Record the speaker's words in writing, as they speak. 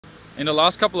In the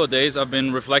last couple of days, I've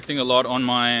been reflecting a lot on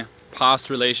my past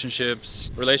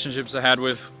relationships I had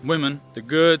with women. The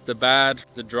good, the bad,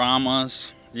 the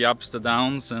dramas, the ups, the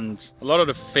downs, and a lot of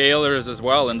the failures as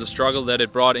well, and the struggle that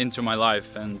it brought into my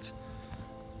life. And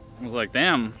I was like,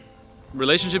 damn,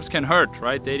 relationships can hurt,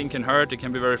 right? Dating can hurt, it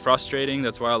can be very frustrating.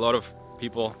 That's why a lot of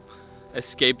people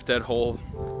escape that whole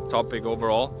topic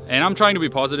overall. And I'm trying to be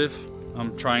positive.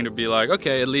 I'm trying to be like,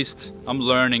 okay, at least I'm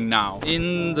learning now.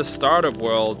 In the startup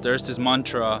world, there's this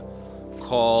mantra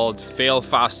called fail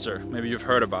faster. Maybe you've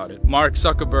heard about it. Mark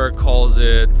Zuckerberg calls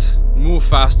it move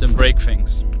fast and break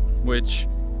things, which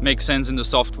makes sense in the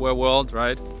software world,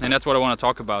 right? And that's what I want to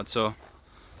talk about. So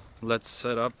let's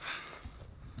set up.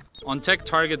 On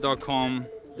techtarget.com,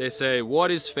 they say,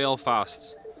 what is fail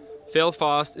fast? Fail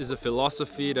fast is a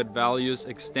philosophy that values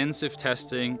extensive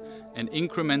testing and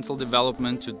incremental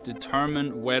development to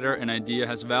determine whether an idea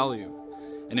has value.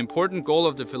 An important goal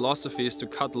of the philosophy is to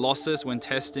cut losses when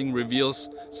testing reveals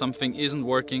something isn't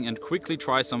working and quickly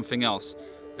try something else,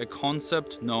 a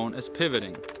concept known as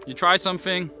pivoting. You try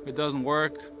something, it doesn't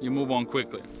work, you move on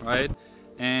quickly, right?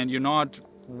 And you're not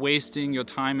wasting your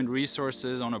time and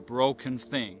resources on a broken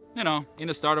thing. You know, in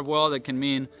the startup world, it can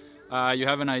mean you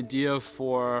have an idea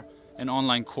for an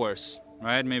online course,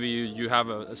 right? Maybe you have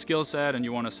a skill set and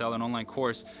you want to sell an online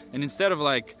course, and instead of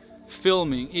like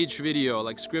filming each video,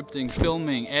 like scripting,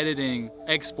 filming, editing,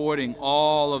 exporting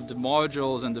all of the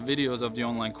modules and the videos of the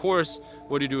online course,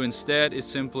 what you do instead is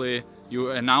simply you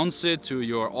announce it to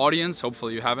your audience.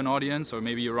 Hopefully you have an audience, or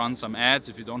maybe you run some ads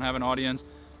if you don't have an audience,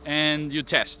 and you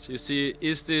test. You see,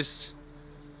 is this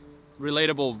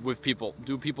relatable with people?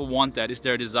 Do people want that? Is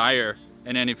there a desire?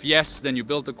 And then if yes, then you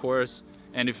build the course.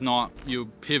 And if not, you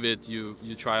pivot, you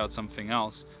try out something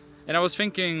else. And I was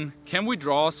thinking, can we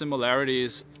draw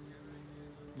similarities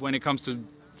when it comes to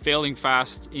failing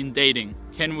fast in dating?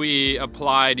 Can we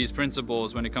apply these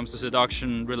principles when it comes to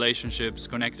seduction, relationships,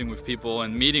 connecting with people,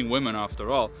 and meeting women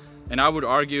after all? And I would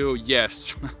argue,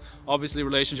 yes. Obviously,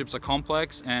 relationships are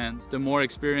complex, and the more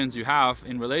experience you have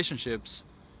in relationships,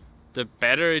 the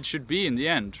better it should be in the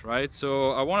end, right?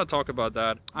 So I want to talk about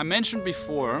that. I mentioned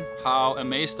before how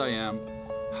amazed I am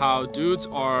how dudes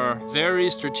are very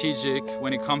strategic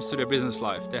when it comes to their business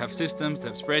life. They have systems, they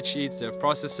have spreadsheets, they have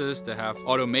processes, they have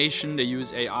automation, they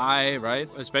use AI, right?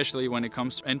 Especially when it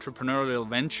comes to entrepreneurial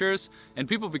ventures. And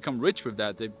people become rich with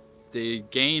that. They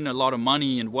gain a lot of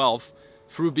money and wealth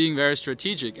through being very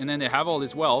strategic. And then they have all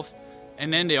this wealth,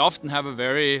 and then they often have a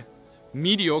very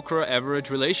mediocre average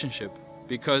relationship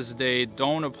because they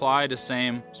don't apply the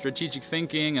same strategic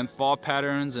thinking and thought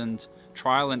patterns and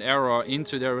trial and error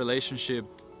into their relationships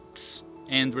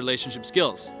and relationship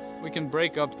skills. We can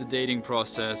break up the dating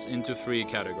process into three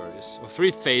categories, or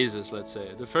three phases, let's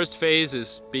say. The first phase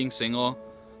is being single,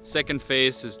 second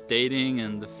phase is dating,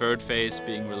 and the third phase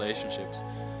being relationships.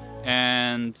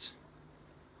 And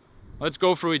let's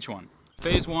go through each one.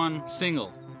 Phase one,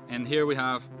 single. And here we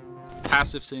have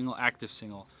passive single, active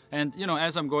single. And you know,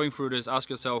 as I'm going through this, ask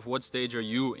yourself, what stage are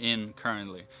you in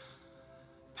currently?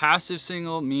 Passive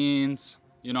single means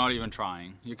you're not even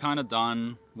trying. You're kind of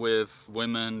done with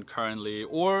women currently,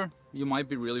 or you might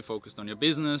be really focused on your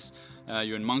business.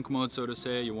 You're in monk mode, so to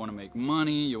say. You want to make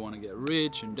money, you want to get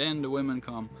rich, and then the women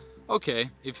come.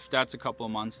 Okay, if that's a couple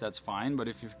of months, that's fine. But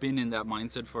if you've been in that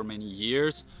mindset for many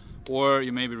years, or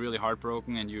you may be really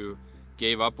heartbroken and you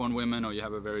gave up on women, or you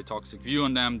have a very toxic view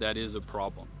on them, that is a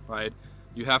problem, right?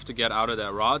 You have to get out of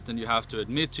that rut, and you have to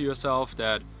admit to yourself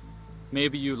that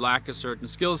maybe you lack a certain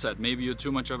skill set. Maybe you're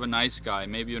too much of a nice guy.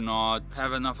 Maybe you're not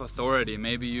have enough authority.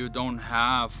 Maybe you don't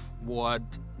have what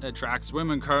attracts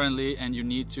women currently, and you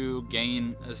need to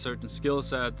gain a certain skill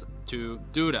set to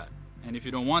do that. And if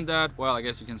you don't want that, well, I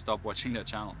guess you can stop watching that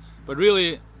channel. But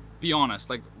really, be honest,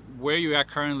 like where you are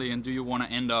currently, and do you want to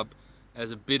end up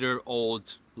as a bitter,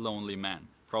 old, lonely man?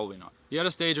 Probably not. The other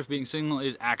stage of being single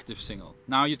is active single.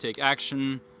 Now you take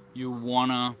action, you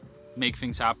wanna make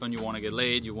things happen, you want to get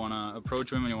laid, you want to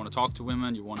approach women, you want to talk to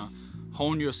women, you want to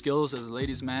hone your skills as a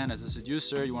ladies' man, as a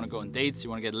seducer, you want to go on dates, you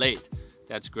want to get laid.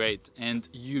 That's great. And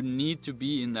you need to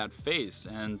be in that phase,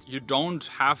 and you don't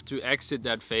have to exit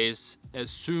that phase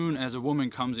as soon as a woman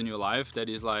comes in your life that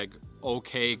is like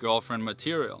okay girlfriend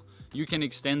material. You can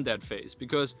extend that phase,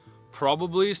 because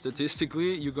probably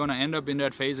statistically you're gonna end up in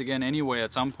that phase again anyway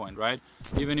at some point, right?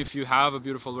 Even if you have a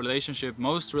beautiful relationship,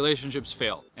 most relationships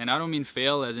fail. And I don't mean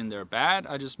fail as in they're bad,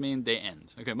 I just mean they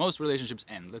end. Okay, most relationships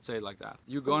end, let's say it like that.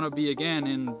 You're gonna be again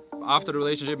in, after the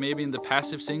relationship, maybe in the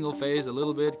passive single phase a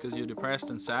little bit because you're depressed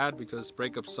and sad because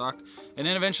breakups suck. And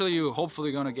then eventually you're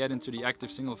hopefully gonna get into the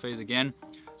active single phase again.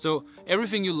 So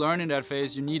everything you learn in that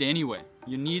phase, you need anyway.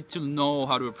 You need to know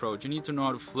how to approach, you need to know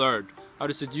how to flirt, how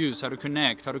to seduce, how to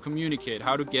connect, how to communicate,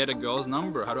 how to get a girl's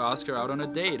number, how to ask her out on a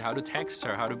date, how to text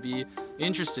her, how to be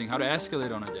interesting, how to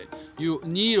escalate on a date. You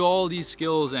need all these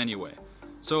skills anyway.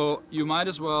 So you might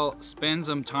as well spend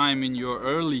some time in your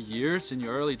early years, in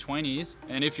your early 20s.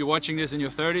 And if you're watching this in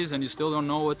your 30s and you still don't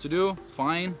know what to do,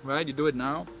 fine, right? You do it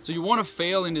now. So you want to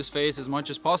fail in this phase as much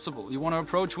as possible. You want to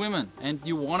approach women and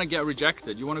you want to get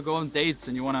rejected. You want to go on dates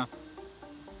and you want to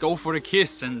go for the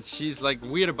kiss and she's like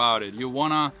weird about it. You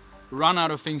want to run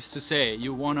out of things to say.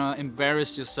 You want to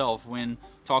embarrass yourself when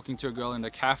talking to a girl in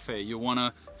the cafe. You want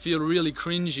to feel really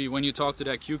cringy when you talk to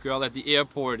that cute girl at the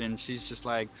airport and she's just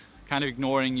like kind of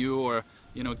ignoring you, or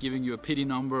you know, giving you a pity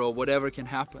number, or whatever can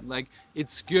happen. Like,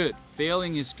 it's good.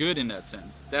 Failing is good in that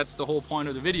sense. That's the whole point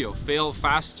of the video. Fail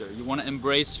faster. You want to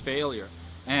embrace failure.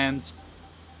 And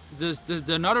there's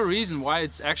another reason why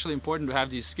it's actually important to have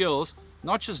these skills,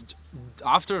 not just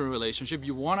after a relationship.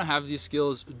 You want to have these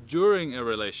skills during a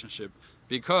relationship,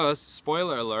 because,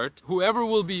 spoiler alert, whoever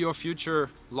will be your future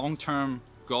long-term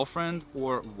girlfriend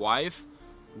or wife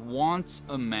wants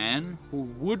a man who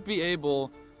would be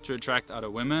able to attract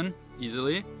other women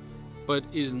easily, but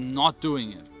is not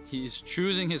doing it. He is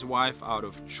choosing his wife out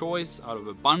of choice, out of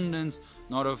abundance,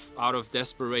 not out of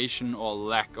desperation or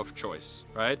lack of choice,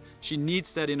 right? She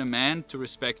needs that in a man to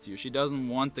respect you. She doesn't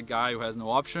want the guy who has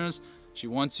no options. She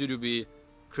wants you to be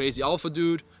crazy alpha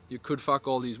dude. You could fuck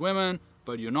all these women,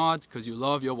 but you're not, because you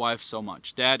love your wife so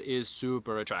much. That is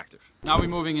super attractive. Now we're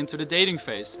moving into the dating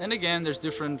phase. And again, there's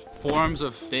different forms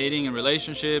of dating and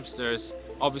relationships. There's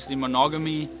obviously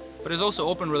monogamy, but there's also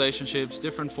open relationships,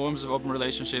 different forms of open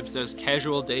relationships. There's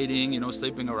casual dating, you know,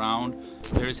 sleeping around.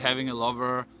 There's having a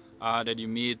lover that you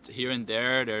meet here and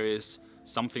there. There is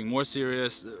something more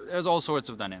serious. There's all sorts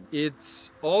of dynamics.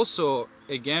 It's also,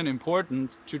 again,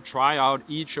 important to try out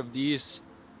each of these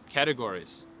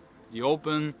categories: the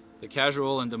open, the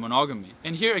casual, and the monogamy.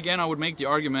 And here again, I would make the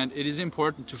argument, it is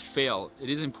important to fail. It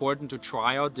is important to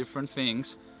try out different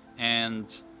things and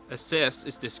assess,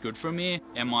 is this good for me?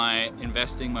 Am I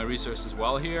investing my resources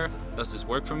well here? Does this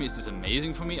work for me? Is this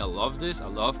amazing for me? I love this. I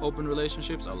love open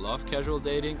relationships. I love casual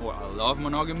dating, or I love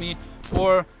monogamy.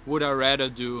 Or would I rather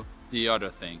do the other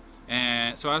thing?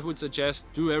 And so I would suggest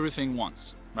do everything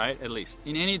once, right? At least.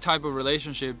 In any type of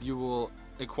relationship, you will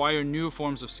acquire new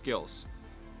forms of skills.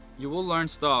 You will learn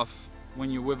stuff when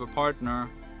you're with a partner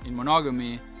in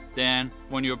monogamy than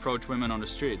when you approach women on the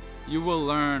street. You will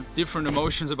learn different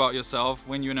emotions about yourself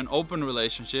when you're in an open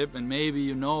relationship, and maybe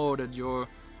you know that your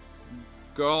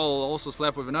girl also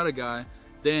slept with another guy,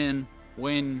 than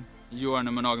when you are in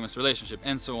a monogamous relationship,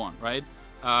 and so on, right?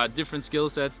 Different skill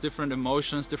sets, different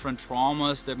emotions, different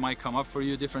traumas that might come up for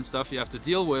you, different stuff you have to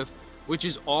deal with, which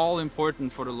is all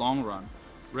important for the long run.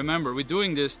 Remember, we're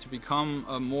doing this to become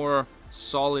a more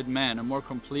solid man, a more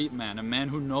complete man, a man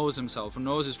who knows himself, who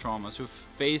knows his traumas, who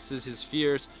faces his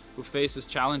fears, who faces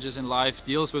challenges in life,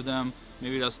 deals with them,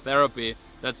 maybe does therapy.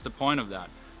 That's the point of that.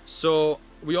 So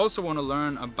we also want to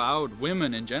learn about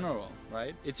women in general,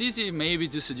 right? It's easy maybe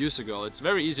to seduce a girl. It's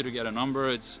very easy to get a number.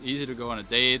 It's easy to go on a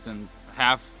date and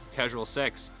have casual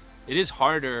sex. It is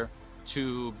harder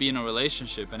to be in a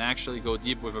relationship and actually go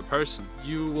deep with a person.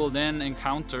 You will then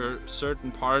encounter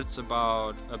certain parts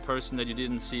about a person that you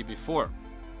didn't see before.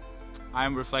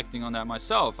 I'm reflecting on that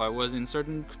myself. I was in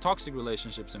certain toxic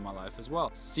relationships in my life as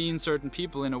well. Seeing certain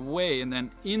people in a way, and then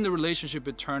in the relationship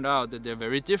it turned out that they're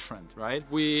very different, right?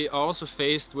 We are also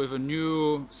faced with a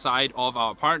new side of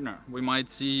our partner. We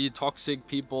might see toxic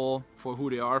people for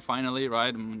who they are finally,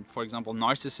 right? For example,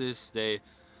 narcissists, they're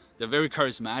very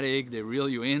charismatic, they reel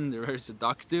you in, they're very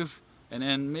seductive. And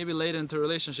then maybe later into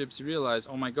relationships you realize,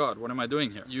 oh my God, what am I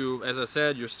doing here? You, as I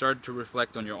said, you start to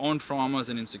reflect on your own traumas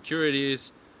and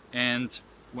insecurities. And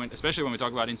especially when we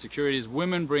talk about insecurities,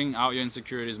 women bring out your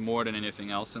insecurities more than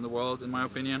anything else in the world, in my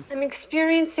opinion. I'm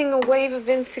experiencing a wave of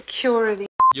insecurity.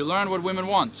 You learn what women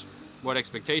want, what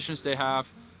expectations they have,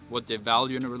 what they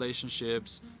value in the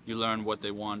relationships. You learn what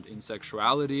they want in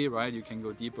sexuality, right? You can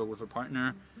go deeper with a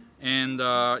partner. And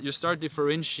you start to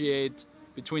differentiate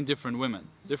between different women.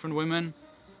 Different women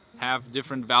have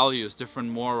different values, different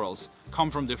morals,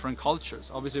 come from different cultures.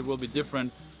 Obviously it will be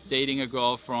different dating a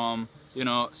girl from, you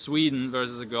know, Sweden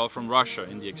versus a girl from Russia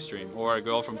in the extreme, or a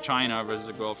girl from China versus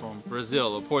a girl from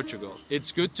Brazil or Portugal.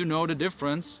 It's good to know the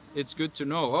difference. It's good to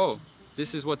know, oh,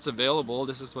 this is what's available,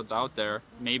 this is what's out there.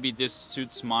 Maybe this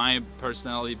suits my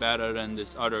personality better than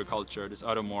this other culture, this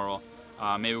other moral.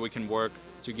 Maybe we can work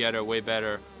together way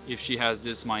better if she has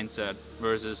this mindset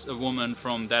versus a woman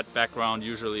from that background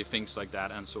usually thinks like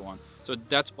that, and so on. So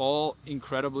that's all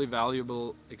incredibly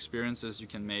valuable experiences you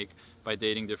can make by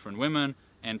dating different women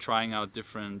and trying out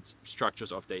different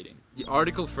structures of dating. The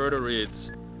article further reads,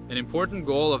 an important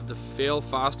goal of the fail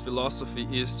fast philosophy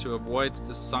is to avoid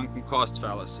the sunken cost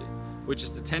fallacy, which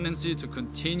is the tendency to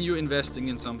continue investing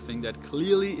in something that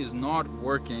clearly is not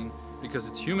working because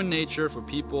it's human nature for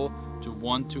people to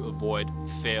want to avoid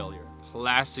failure.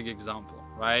 Classic example,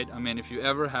 right? I mean, if you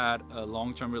ever had a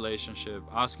long-term relationship,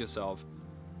 ask yourself,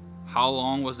 how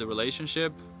long was the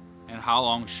relationship and how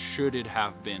long should it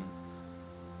have been?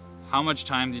 How much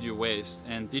time did you waste?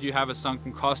 And did you have a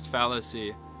sunken cost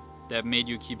fallacy that made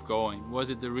you keep going? Was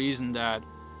it the reason that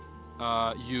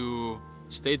you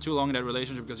stayed too long in that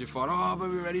relationship because you thought, oh, but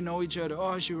we already know each other,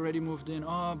 oh, she already moved in,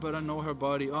 oh, but I know her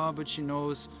body, oh, but she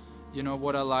knows, you know,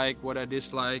 what I like, what I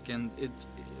dislike, and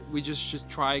we just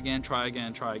try again.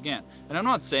 And I'm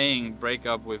not saying break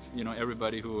up with, you know,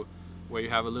 everybody where you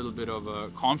have a little bit of a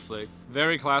conflict.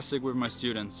 Very classic with my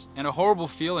students. And a horrible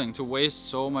feeling to waste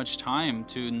so much time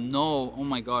to know, oh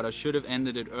my God, I should have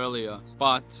ended it earlier.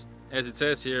 But as it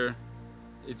says here,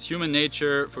 it's human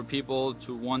nature for people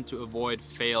to want to avoid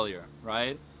failure,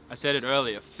 right? I said it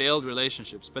earlier, failed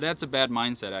relationships, but that's a bad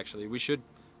mindset actually. We should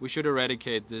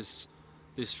eradicate this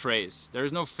phrase. There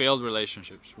is no failed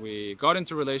relationships. We got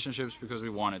into relationships because we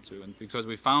wanted to and because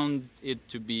we found it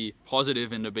to be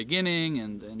positive in the beginning,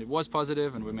 and it was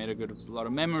positive, and we made a lot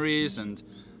of memories, and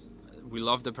we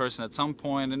loved the person at some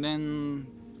point, and then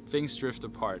things drift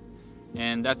apart.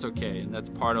 And that's okay, and that's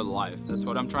part of life. That's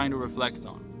what I'm trying to reflect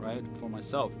on, right, for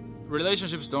myself.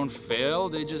 Relationships don't fail,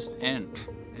 they just end.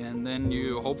 And then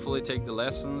you hopefully take the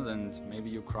lessons, and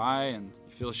maybe you cry and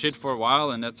you feel shit for a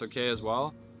while, and that's okay as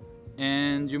well.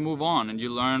 And you move on and you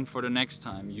learn for the next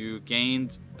time. You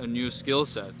gained a new skill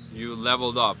set, you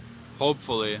leveled up,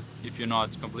 hopefully, if you're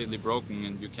not completely broken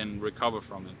and you can recover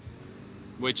from it.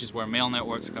 Which is where male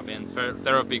networks come in,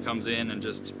 therapy comes in, and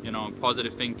just, you know,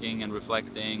 positive thinking and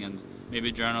reflecting and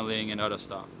maybe journaling and other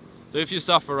stuff. So if you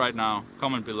suffer right now,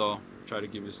 comment below, try to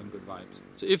give you some good vibes.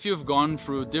 So if you've gone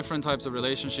through different types of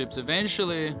relationships,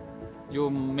 eventually you'll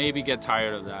maybe get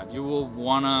tired of that. You will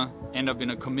wanna end up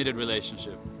in a committed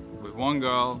relationship with one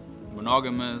girl,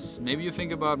 monogamous. Maybe you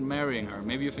think about marrying her,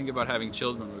 maybe you think about having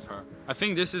children with her. I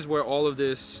think this is where all of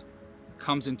this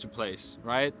comes into place,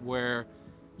 right? Where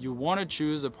you want to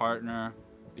choose a partner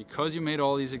because you made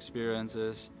all these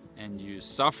experiences and you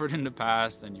suffered in the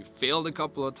past and you failed a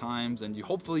couple of times, and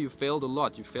hopefully you failed a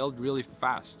lot. You failed really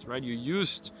fast, right? You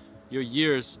used your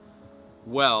years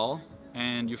well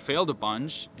and you failed a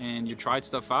bunch, and you tried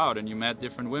stuff out and you met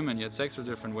different women, you had sex with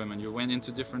different women, you went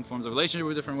into different forms of relationship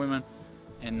with different women,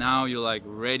 and now you're like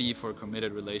ready for a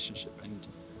committed relationship. And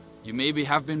you maybe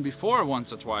have been before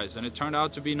once or twice and it turned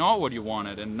out to be not what you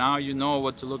wanted, and now you know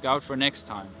what to look out for next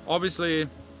time. Obviously,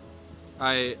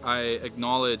 I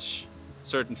acknowledge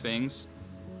certain things.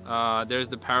 There's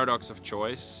the paradox of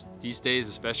choice. These days,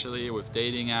 especially with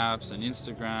dating apps and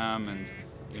Instagram, and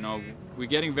you know, we're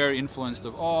getting very influenced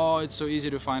of, oh, it's so easy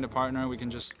to find a partner, we can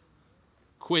just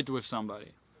quit with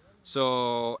somebody.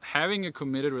 So having a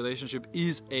committed relationship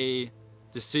is a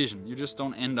decision. You just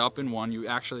don't end up in one. You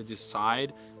actually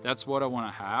decide, that's what I want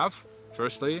to have,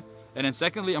 firstly. And then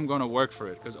secondly, I'm going to work for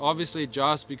it. Because obviously,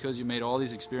 just because you made all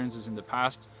these experiences in the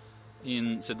past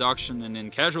in seduction and in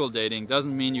casual dating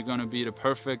doesn't mean you're going to be the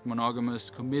perfect monogamous,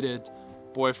 committed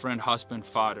boyfriend, husband,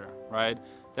 father, right?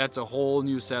 That's a whole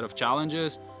new set of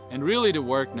challenges, and really the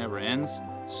work never ends.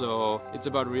 So it's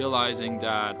about realizing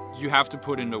that you have to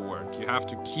put in the work. You have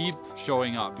to keep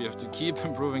showing up. You have to keep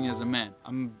improving as a man.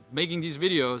 I'm making these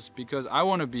videos because I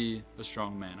want to be a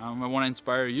strong man. I want to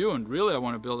inspire you, and really I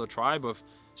want to build a tribe of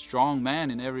strong men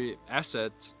in every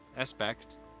aspect,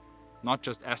 not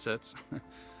just assets,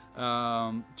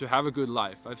 to have a good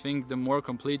life. I think the more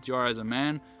complete you are as a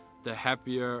man, the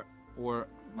happier, or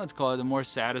let's call it the more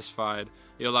satisfied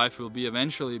your life will be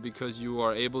eventually, because you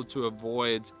are able to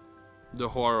avoid the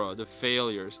horror, the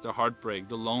failures, the heartbreak,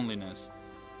 the loneliness,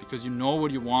 because you know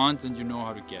what you want and you know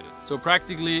how to get it. So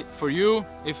practically for you,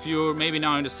 if you're maybe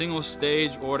now in the single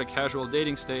stage or the casual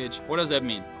dating stage, what does that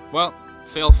mean? Well,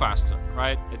 fail faster,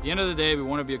 right? At the end of the day, we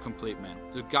want to be a complete man.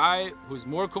 The guy who's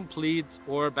more complete,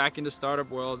 or back in the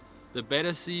startup world, the better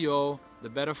CEO, the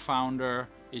better founder,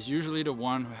 is usually the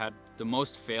one who had the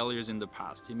most failures in the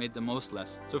past. He made the most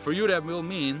lessons. So for you, that will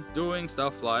mean doing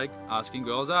stuff like asking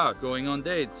girls out, going on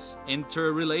dates,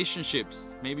 enter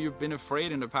relationships. Maybe you've been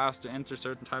afraid in the past to enter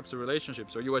certain types of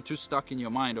relationships, or you are too stuck in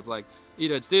your mind of like,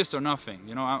 either it's this or nothing.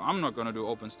 You know, I'm not gonna do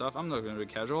open stuff, I'm not gonna do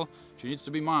casual, she needs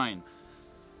to be mine.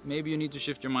 Maybe you need to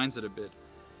shift your mindset a bit.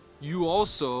 You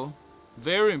also,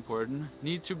 very important,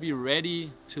 need to be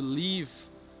ready to leave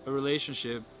a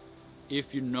relationship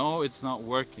if you know it's not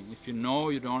working, if you know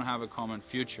you don't have a common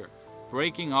future.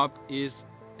 Breaking up is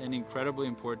an incredibly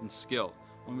important skill.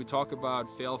 When we talk about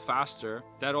fail faster,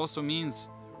 that also means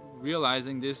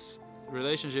realizing this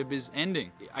relationship is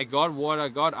ending. I got what I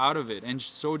got out of it, and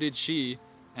so did she,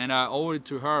 and I owe it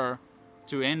to her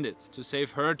to end it, to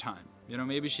save her time. You know,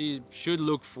 maybe she should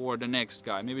look for the next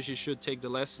guy. Maybe she should take the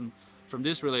lesson from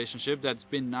this relationship that's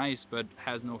been nice but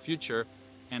has no future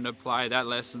and apply that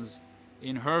lessons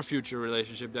in her future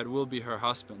relationship that will be her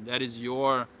husband. That is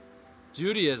your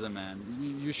duty as a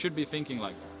man. You should be thinking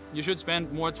like that. You should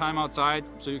spend more time outside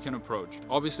so you can approach.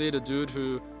 Obviously, the dude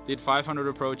who did 500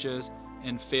 approaches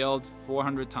and failed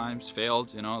 400 times,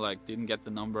 failed, you know, like didn't get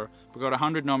the number, but got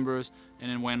 100 numbers and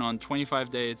then went on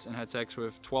 25 dates and had sex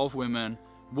with 12 women,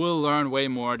 will learn way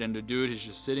more than the dude who's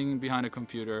just sitting behind a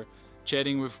computer,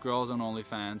 chatting with girls on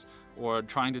OnlyFans, or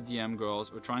trying to DM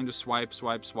girls, or trying to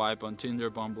swipe on Tinder,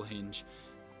 Bumble, Hinge.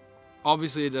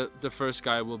 Obviously, the first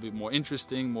guy will be more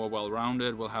interesting, more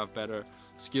well-rounded, will have better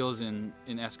skills in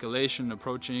escalation,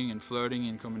 approaching, and flirting,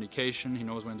 and communication. He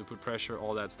knows when to put pressure,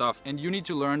 all that stuff. And you need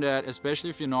to learn that, especially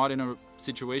if you're not in a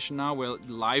situation now where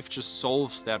life just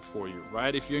solves that for you,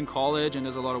 right? If you're in college and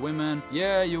there's a lot of women,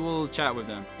 yeah, you will chat with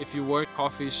them. If you work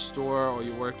coffee store or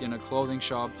you work in a clothing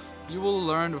shop, you will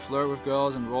learn to flirt with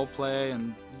girls and role play,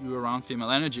 and you're around female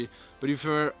energy. But if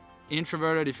you're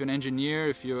introverted, if you're an engineer,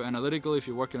 if you're analytical, if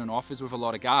you work in an office with a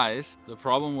lot of guys, the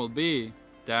problem will be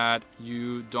that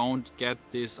you don't get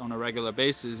this on a regular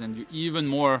basis, and you even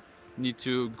more need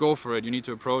to go for it. You need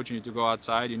to approach, you need to go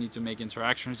outside, you need to make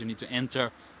interactions, you need to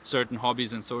enter certain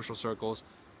hobbies and social circles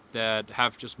that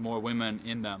have just more women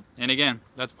in them. And again,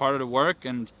 that's part of the work,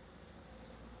 and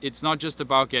it's not just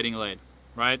about getting laid,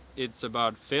 right? It's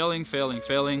about failing.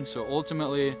 So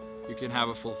ultimately, you can have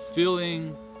a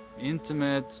fulfilling,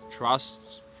 intimate,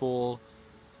 trustful,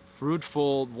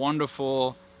 fruitful,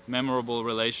 wonderful, memorable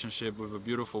relationship with a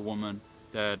beautiful woman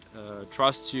that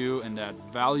trusts you and that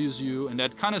values you and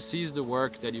that kind of sees the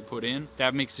work that you put in.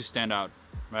 That makes you stand out,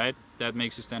 right? That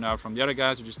makes you stand out from the other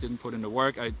guys who just didn't put in the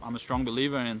work. I'm a strong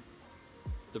believer in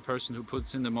the person who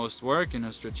puts in the most work in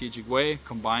a strategic way,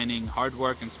 combining hard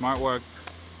work and smart work,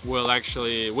 will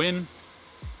actually win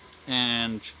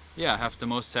and yeah, have the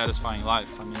most satisfying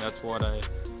life. I mean, that's what I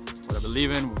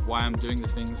believe in, why I'm doing the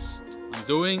things I'm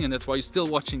doing, and that's why you're still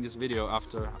watching this video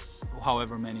after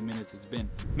however many minutes it's been.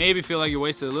 Maybe feel like you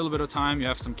wasted a little bit of time, you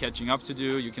have some catching up to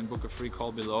do, you can book a free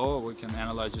call below, or we can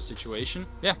analyze your situation.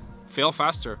 Yeah, fail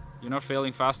faster. You're not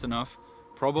failing fast enough.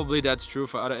 Probably that's true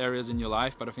for other areas in your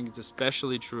life, but I think it's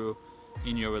especially true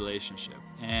in your relationship.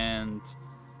 And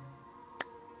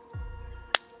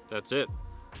that's it.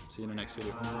 See you in the next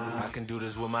video. I can do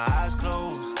this with my eyes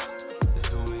closed. It's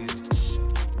so easy.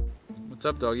 What's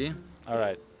up, doggy? All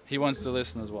right, he wants to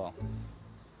listen as well.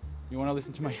 You want to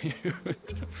listen to my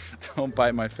Don't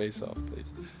bite my face off, please.